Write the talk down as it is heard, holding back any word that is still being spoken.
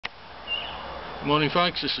Good morning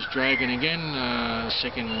folks, this is Dragon again,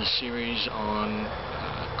 second in the series on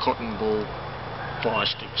cotton ball fire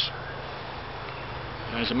sticks.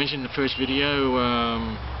 As I mentioned in the first video,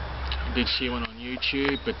 I did see one on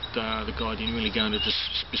YouTube, but the guy didn't really go into the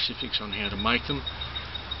specifics on how to make them,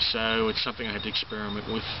 so it's something I had to experiment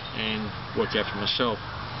with and work out for myself.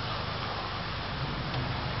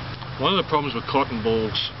 One of the problems with cotton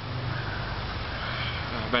balls,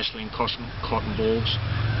 vaseline cotton balls,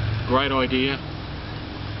 great idea,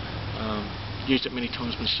 used it many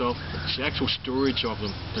times myself, but it's the actual storage of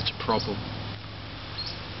them that's a problem.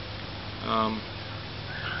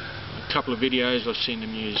 A couple of videos I've seen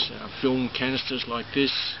them use film canisters like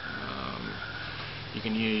this. You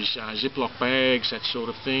can use Ziploc bags, that sort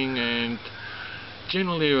of thing, and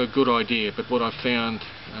generally they're a good idea, but what I've found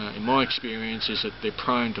in my experience is that they're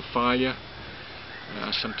prone to failure.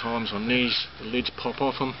 Sometimes on these the lids pop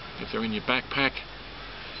off them if they're in your backpack.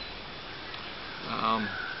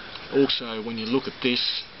 Also, when you look at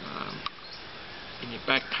this in your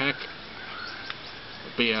backpack,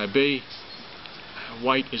 BOB,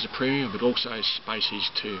 weight is a premium, but also space is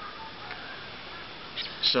too.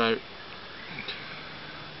 So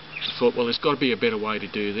I thought, well, there's got to be a better way to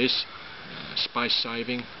do this, space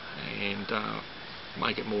saving, and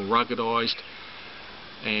make it more ruggedized,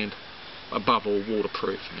 and above all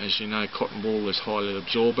waterproof. As you know, cotton wool is highly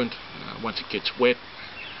absorbent. Once it gets wet,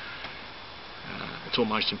 it's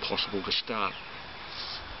almost impossible to start.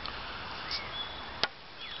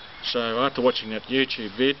 So after watching that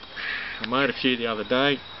YouTube vid, I made a few the other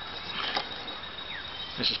day.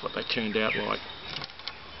 This is what they turned out like.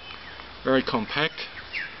 Very compact.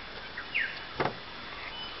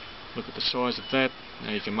 Look at the size of that.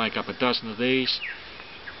 Now you can make up a dozen of these.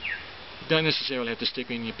 You don't necessarily have to stick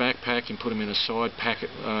them in your backpack and put them in a side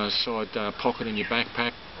pocket in your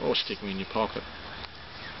backpack, or stick them in your pocket.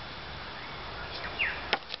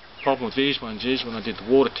 The problem with these ones is when I did the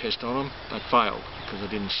water test on them, they failed because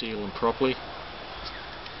I didn't seal them properly.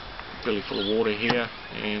 Really full of water here,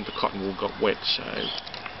 and the cotton wool got wet, so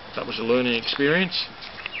that was a learning experience.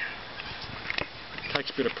 It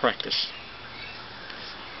takes a bit of practice.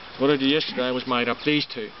 What I did yesterday was made up these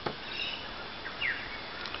two.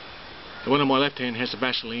 The one on my left hand has a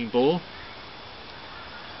Vaseline ball,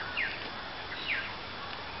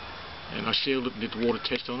 and I sealed it and did the water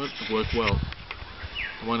test on it. It worked well.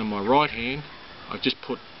 The one on my right hand, I've just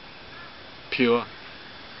put pure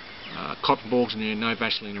cotton balls in there, no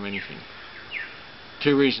Vaseline or anything.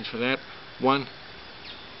 Two reasons for that. One,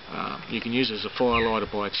 you can use it as a fire lighter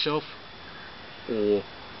by itself, or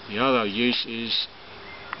the other use is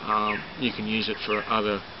you can use it for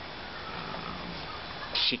other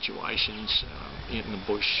situations in the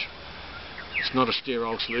bush. It's not a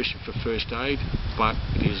sterile solution for first aid, but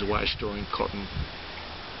it is a way of storing cotton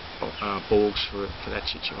balls for that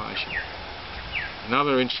situation.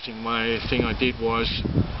 Another interesting thing I did was,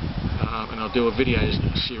 and I'll do a video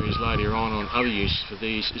series later on other uses for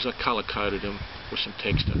these, is I colour coded them with some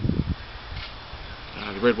texture.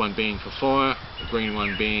 The red one being for fire, the green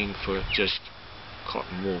one being for just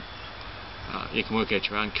cotton wool. You can work out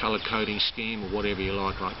your own colour coding scheme or whatever you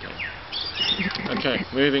like that. Okay,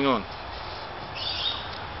 moving on.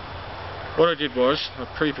 What I did was, I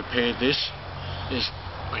pre-prepared this,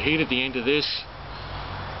 I heated the end of this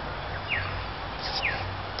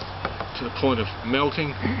to the point of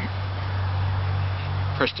melting,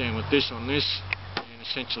 press down with this on this, and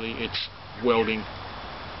essentially it's welding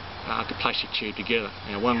the plastic tube together.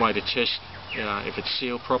 Now, one way to test if it's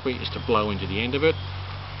sealed properly is to blow into the end of it.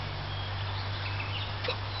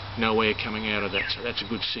 No air coming out of that, so that's a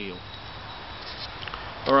good seal.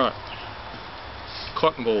 Alright,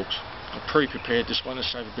 cotton balls. I pre-prepared this one to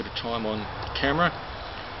save a bit of time on camera.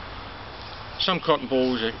 Some cotton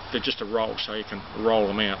balls, they're just a roll, so you can roll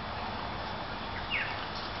them out.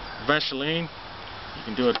 Vaseline, you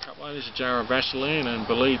can do it a couple ways. There's a jar of Vaseline, and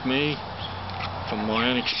believe me, from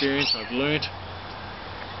my own experience, I've learnt,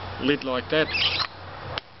 lid like that,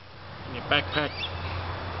 in your backpack,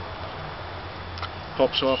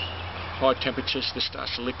 pops off, high temperatures, this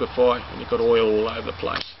starts to liquefy, and you've got oil all over the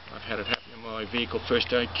place. I've had it happen in my vehicle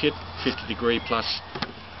first aid kit, 50-degree plus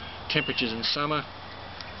temperatures in summer.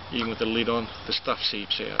 Even with the lid on, the stuff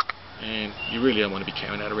seeps out, and you really don't want to be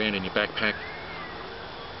carrying that around in your backpack.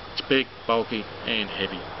 It's big, bulky, and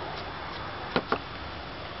heavy.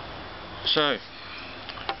 So,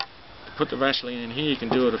 to put the Vaseline in here, you can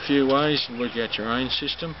do it a few ways and work out your own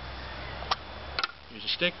system. Use a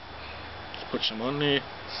stick, put some on there,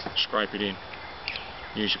 scrape it in.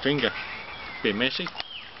 Use your finger, a bit messy.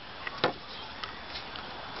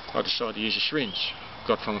 I decided to use a syringe,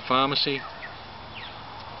 got from a pharmacy.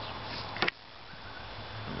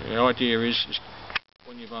 The idea is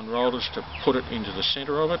when you've unrolled it, to put it into the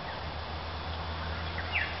centre of it.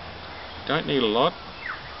 Don't need a lot,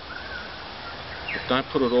 but don't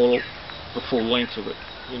put it all the full length of it.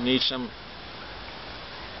 You need some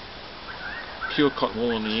pure cotton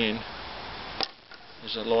wool on the end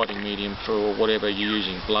as a lighting medium for whatever you're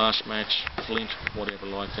using, blast match, flint, whatever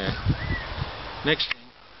like that. Next thing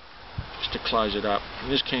is to close it up,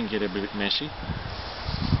 and this can get a bit messy,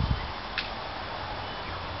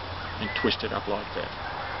 and twist it up like that.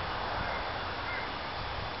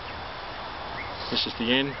 This is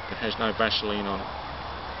the end that has no vaseline on it.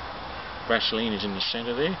 Vaseline is in the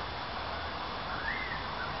centre there.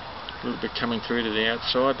 A little bit coming through to the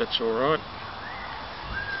outside, that's alright.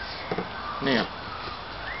 Now,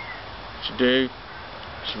 what you do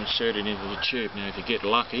is you insert it into the tube. Now if you get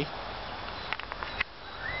lucky,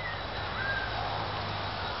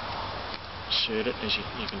 insert it, as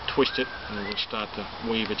you can twist it and it will start to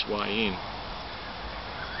weave its way in.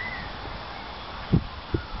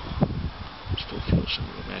 Still feel some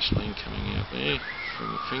of the vaseline coming out there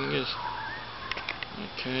from the fingers.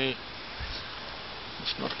 Okay.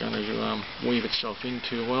 It's not going to weave itself in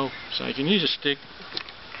too well, so you can use a stick,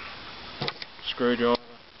 screwdriver,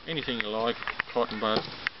 anything you like, cotton bud.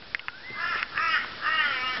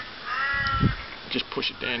 Just push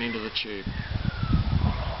it down into the tube.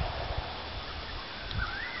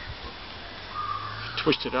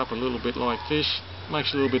 Twist it up a little bit like this, makes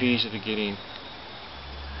it a little bit easier to get in.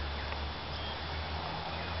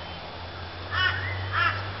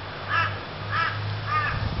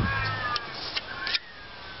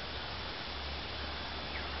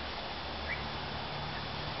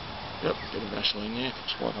 Yep, bit of vaseline there,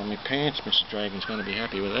 it's white on my pants. Mr. Dragon's going to be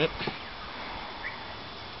happy with that.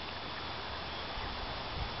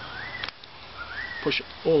 Push it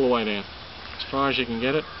all the way down, as far as you can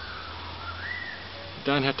get it. You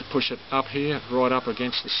don't have to push it up here, right up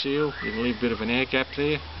against the seal. You can leave a bit of an air gap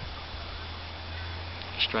there.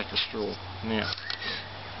 Extract the straw. Now,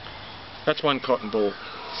 that's one cotton ball.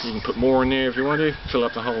 You can put more in there if you want to, fill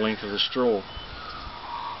up the whole length of the straw.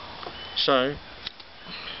 So,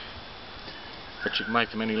 but you can make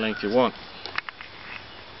them any length you want.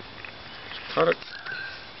 Just cut it.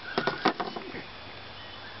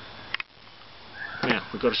 Now,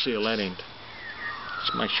 we've got to seal that end.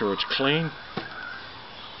 Just make sure it's clean.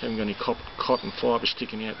 Haven't got any cotton fibre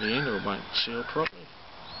sticking out the end or it won't seal properly.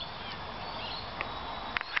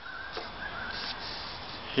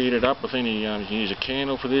 Heat it up with any, you can use a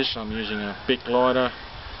candle for this. I'm using a Bic lighter.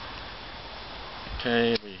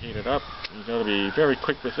 Okay, we heat it up. You've got to be very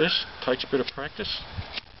quick with this. It takes a bit of practice.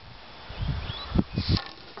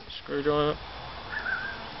 Screwdriver.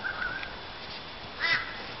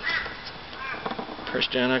 Press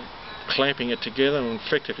down, clamping it together, and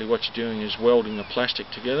effectively what you're doing is welding the plastic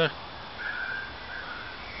together.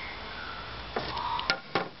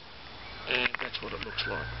 And that's what it looks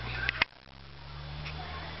like.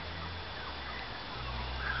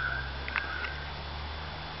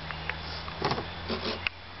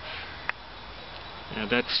 Now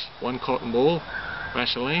that's one cotton ball,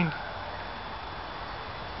 Vaseline.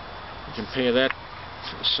 You compare that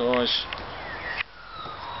to the size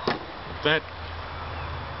of that.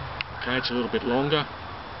 Okay, it's a little bit longer,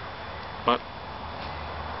 but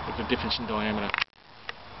look at the difference in diameter.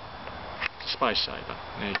 Space saver.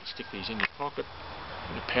 Now you can stick these in your pocket,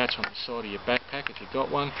 in a pouch on the side of your backpack if you've got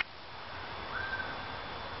one.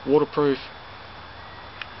 Waterproof,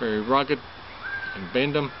 very rugged, you can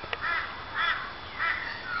bend them.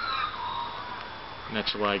 And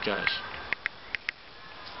that's the way it goes.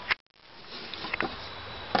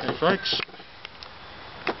 Okay folks,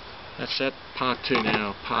 that's that, part 2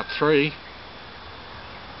 now. Part 3,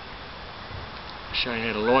 show you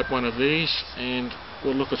how to light one of these, and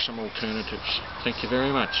we'll look at some alternatives. Thank you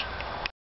very much.